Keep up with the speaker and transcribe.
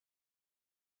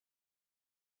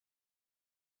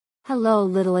Hello,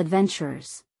 little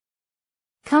adventurers.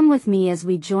 Come with me as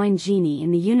we join Jeanny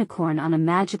and the unicorn on a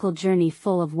magical journey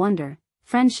full of wonder,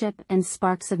 friendship, and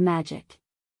sparks of magic.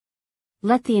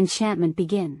 Let the enchantment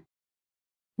begin.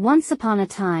 Once upon a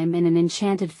time in an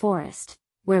enchanted forest,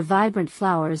 where vibrant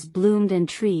flowers bloomed and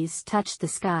trees touched the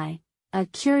sky, a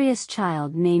curious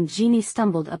child named Jeanny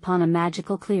stumbled upon a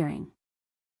magical clearing.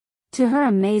 To her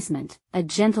amazement, a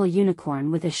gentle unicorn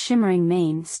with a shimmering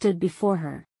mane stood before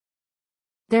her.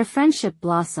 Their friendship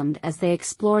blossomed as they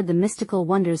explored the mystical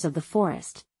wonders of the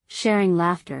forest, sharing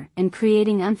laughter and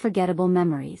creating unforgettable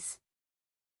memories.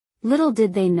 Little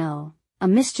did they know, a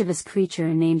mischievous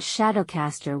creature named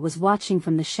Shadowcaster was watching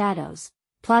from the shadows,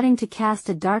 plotting to cast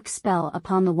a dark spell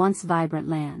upon the once vibrant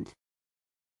land.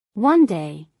 One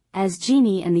day, as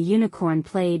Jeanny and the unicorn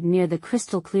played near the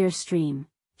crystal-clear stream,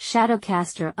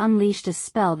 Shadowcaster unleashed a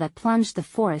spell that plunged the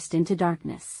forest into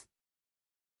darkness.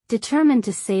 Determined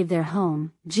to save their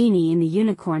home, Jeanny and the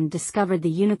unicorn discovered the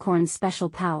unicorn's special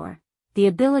power, the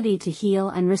ability to heal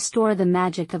and restore the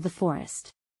magic of the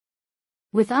forest.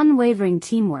 With unwavering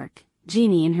teamwork,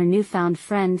 Jeanny and her newfound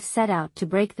friend set out to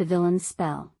break the villain's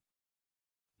spell.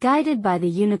 Guided by the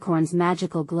unicorn's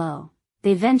magical glow,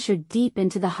 they ventured deep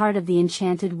into the heart of the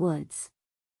enchanted woods.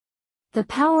 The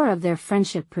power of their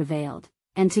friendship prevailed,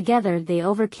 and together they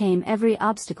overcame every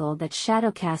obstacle that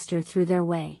Shadowcaster threw their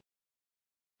way.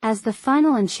 As the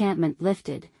final enchantment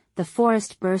lifted, the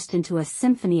forest burst into a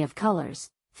symphony of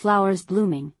colors, flowers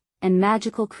blooming, and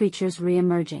magical creatures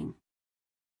re-emerging.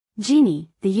 Jeanny,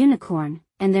 the unicorn,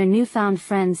 and their newfound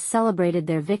friends celebrated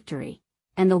their victory,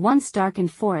 and the once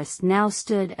darkened forest now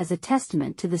stood as a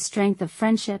testament to the strength of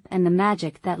friendship and the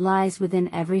magic that lies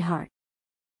within every heart.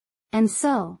 And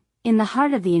so, in the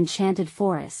heart of the enchanted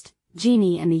forest,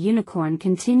 Jeanny and the unicorn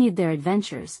continued their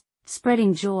adventures,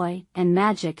 spreading joy and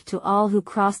magic to all who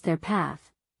crossed their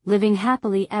path, living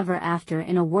happily ever after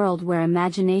in a world where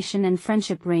imagination and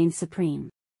friendship reign supreme.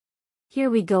 Here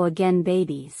we go again,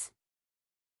 babies.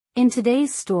 In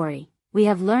today's story, we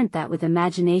have learned that with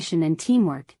imagination and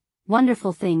teamwork,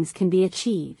 wonderful things can be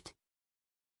achieved.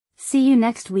 See you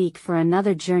next week for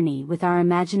another journey with our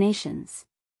imaginations.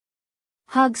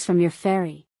 Hugs from your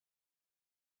fairy.